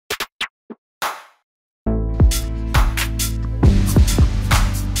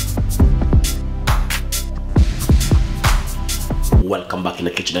Welcome back in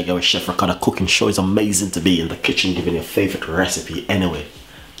the kitchen again with Chef Ricardo. Cooking show is amazing to be in the kitchen giving your favorite recipe. Anyway,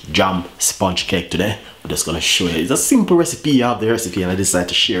 jam sponge cake today. I'm just gonna show you. It's a simple recipe. You have the recipe and I decided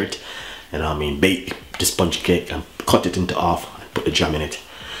to share it. And I mean, bake the sponge cake and cut it into half and put the jam in it.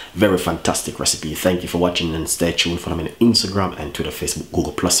 Very fantastic recipe. Thank you for watching and stay tuned. Follow me on Instagram and Twitter, Facebook,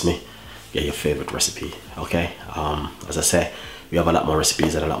 Google plus me. Get your favorite recipe. Okay. As I say, we have a lot more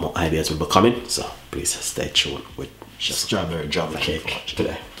recipes and a lot more ideas will be coming. So please stay tuned with strawberry jam cake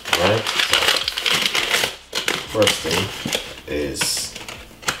today. Alright. So first thing is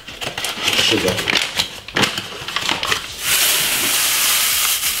sugar.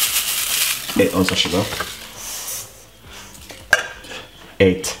 8 ounces of sugar.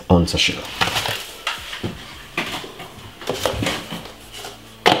 8 ounces of sugar.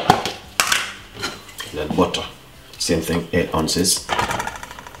 And then butter. Same thing, 8 ounces.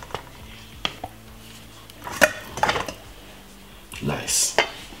 Nice.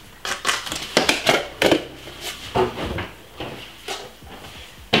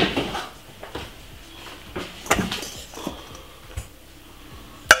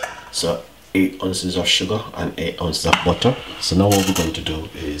 So 8 ounces of sugar and 8 ounces of butter. So now what we're going to do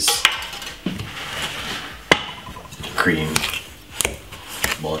is cream,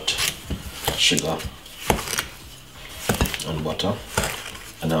 butter, sugar and butter,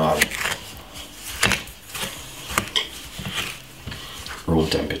 and room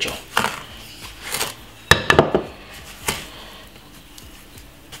temperature.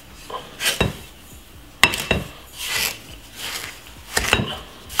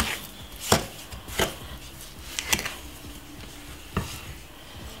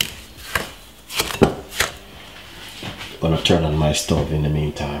 I'm gonna turn on my stove in the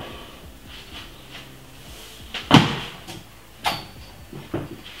meantime.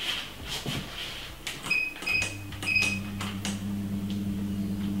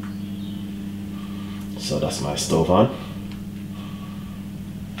 So that's my stove on.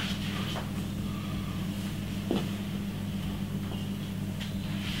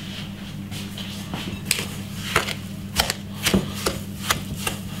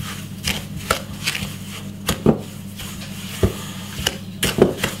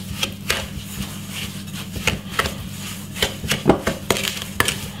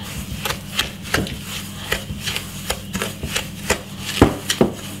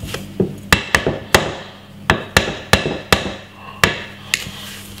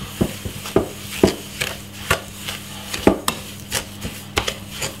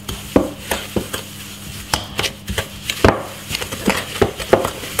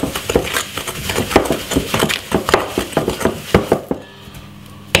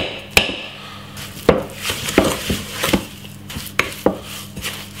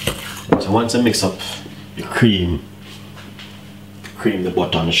 So once I mix up the cream, the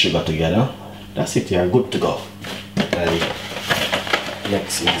butter and the sugar together, that's it, you're good to go. And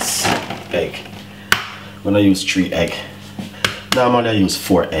next is egg. I'm gonna use 3 eggs. Normally I use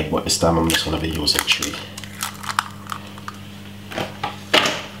 4 eggs, but this time I'm just gonna be using 3.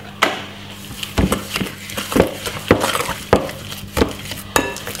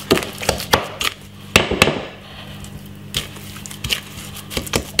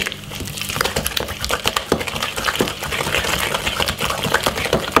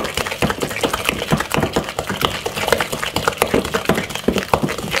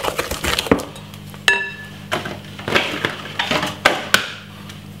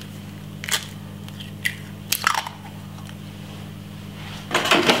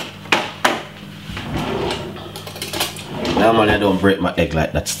 Normally I don't break my egg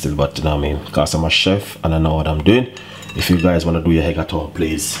like that still, but you know what I mean, because I'm a chef and I know what I'm doing. If you guys want to do your egg at home,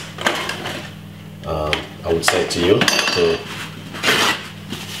 please, I would say to you to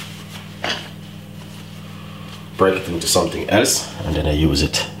break it into something else and then I use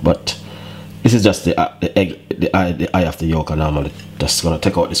it. But this is just the egg, the eye of the yolk, and normally just gonna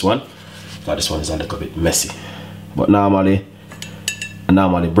take out this one because this one is a little bit messy. But normally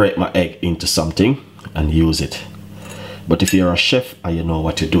I break my egg into something and use it. But if you're a chef and you know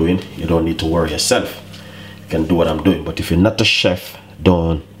what you're doing, you don't need to worry yourself. You can do what I'm doing. But if you're not a chef,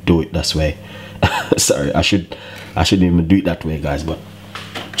 don't do it that way. Sorry, I shouldn't even do it that way, guys. But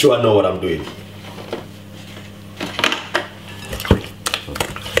true, I know what I'm doing.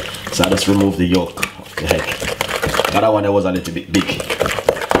 So I just remove the yolk of the egg. The other one that was a little bit big.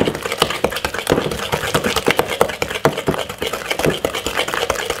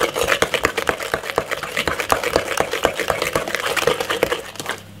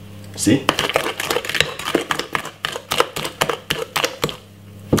 See?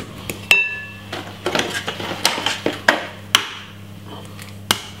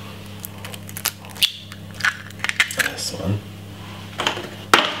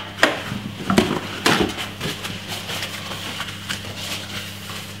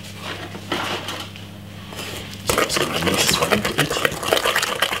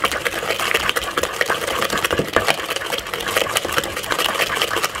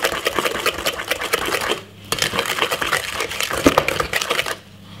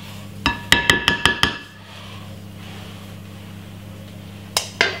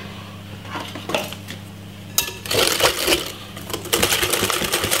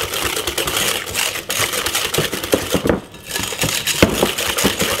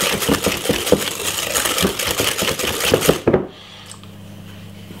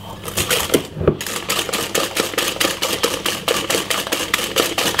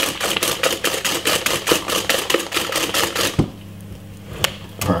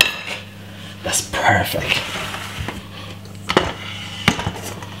 Perfect.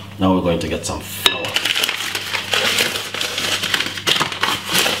 Now we're going to get some flour.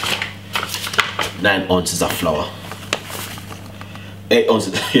 9 ounces of flour. 8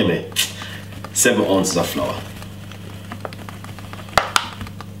 ounces, hear me? 7 ounces of flour.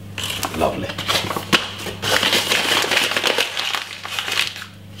 Lovely.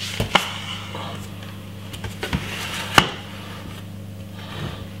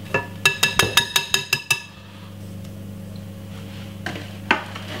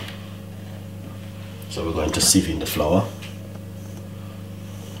 So we're going to sieve in the flour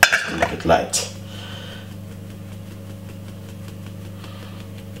to make it light.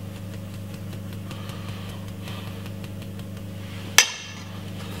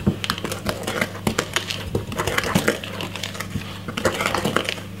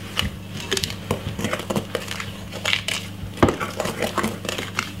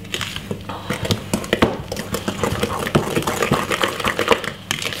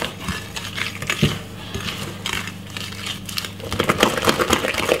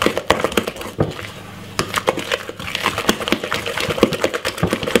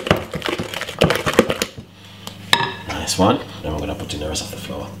 One, then we're going to put in the rest of the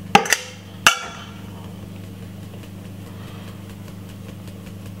flour.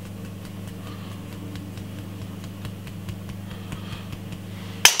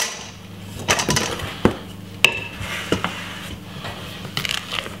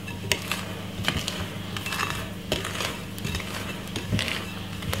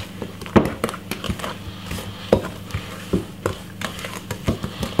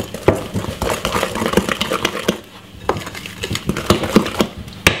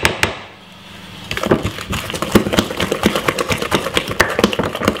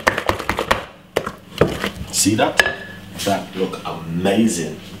 See that? That look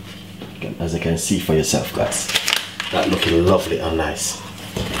amazing. As you can see for yourself, guys. That looking lovely and nice.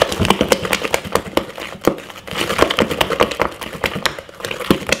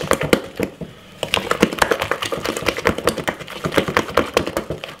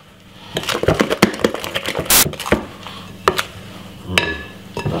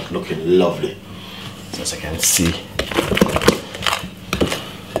 That looking lovely. So as you can see.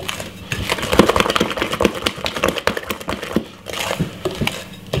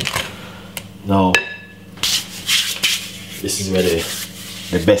 Now, this is where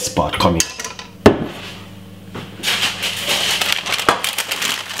the best part comes in.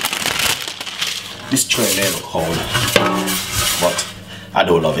 This tray may look hard, but I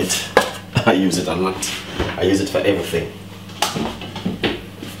don't love it. I use it a lot. I use it for everything.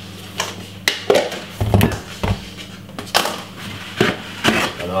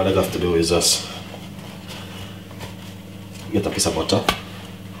 And all I have to do is just get a piece of butter.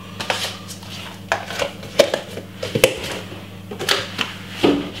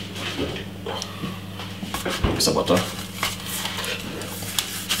 Of butter,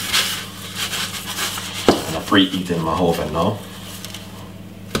 and I preheat in my oven now.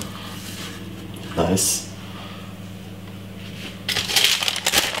 Nice.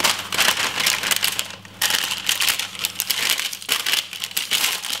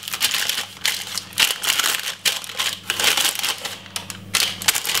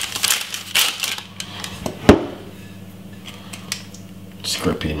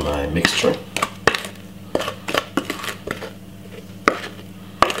 Scrape in my mixture.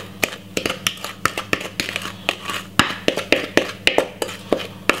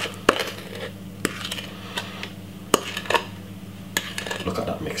 Look at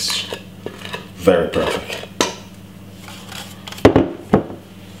that mix. Very perfect.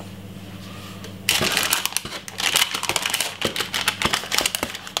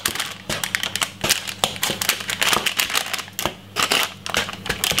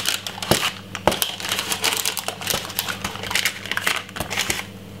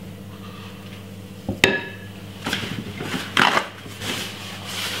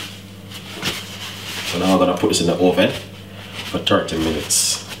 So now I'm gonna put this in the oven for 30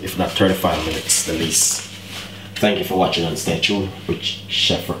 minutes, if not 35 minutes the least. Thank you for watching and stay tuned with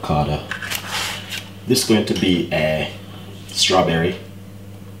Chef Ricardo. This is going to be a strawberry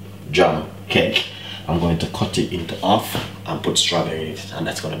jam cake. I'm going to cut it into half and put strawberry in it, and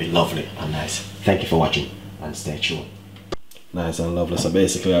that's going to be lovely and nice. Thank you for watching and stay tuned. Nice and lovely. So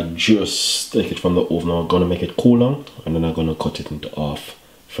basically I just take it from the oven. I'm going to make it cool down and then I'm going to cut it into half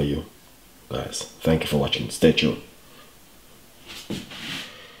for you guys. Thank you for watching. Stay tuned.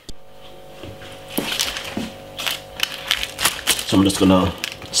 So I'm just gonna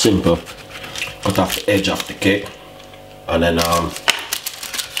simple cut off the edge of the cake and then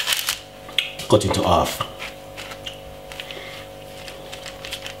cut it to half.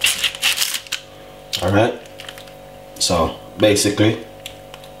 Alright, so basically,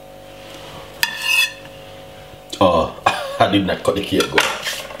 oh, I did not cut the cake good,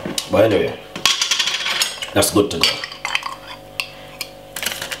 but anyway, that's good to go.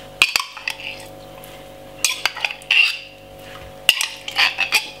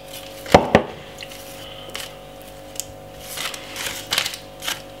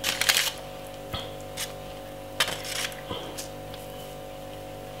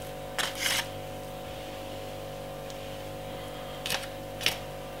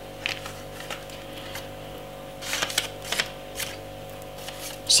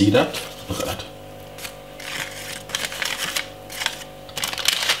 See that? Look at that.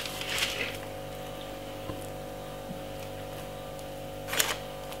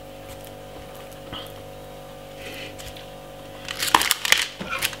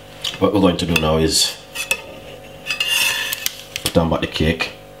 What we're going to do now is put on back the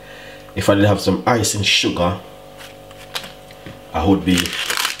cake. If I did have some ice and sugar, I would be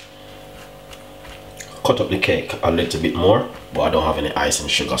cut up the cake a little bit more, but I don't have any ice and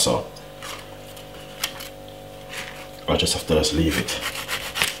sugar, so I just have to just leave it.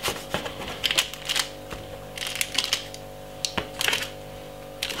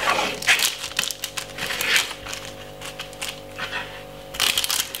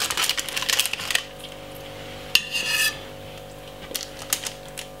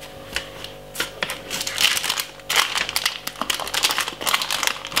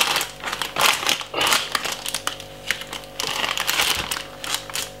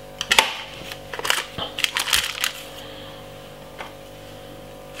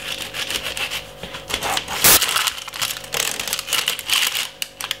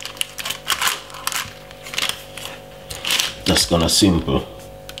 Just gonna simple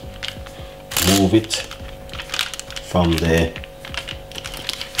move it from there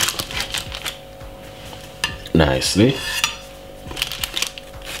nicely.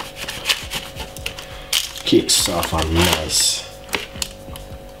 Cake soft and nice.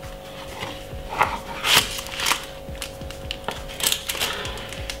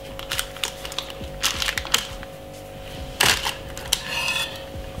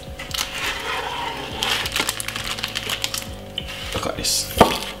 Look at this.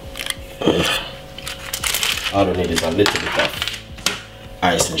 All I need is a little bit of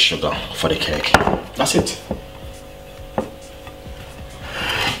ice and sugar for the cake. That's it.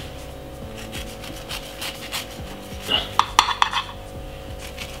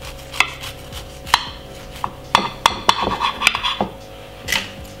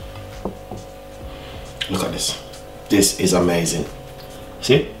 Look at this. This is amazing.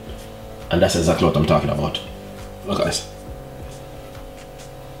 See? And that's exactly what I'm talking about. Look at this.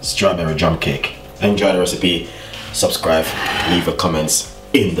 Strawberry drum cake. Enjoy the recipe. Subscribe. Leave your comments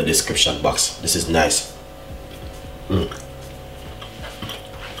in the description box. This is nice.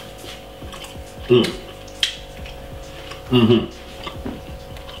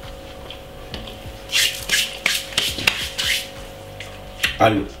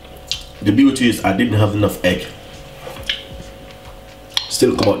 And the beauty is I didn't have enough egg.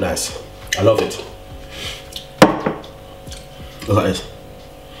 Still come out nice. I love it. Look at this.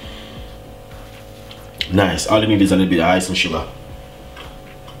 Nice. All you need is a little bit of ice and sugar.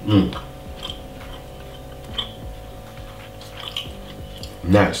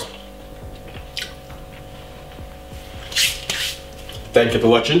 Nice. Thank you for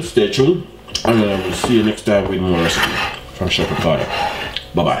watching. Stay tuned. And I will see you next time with more recipe from Chef Ricardo.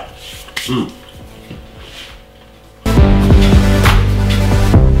 Bye bye.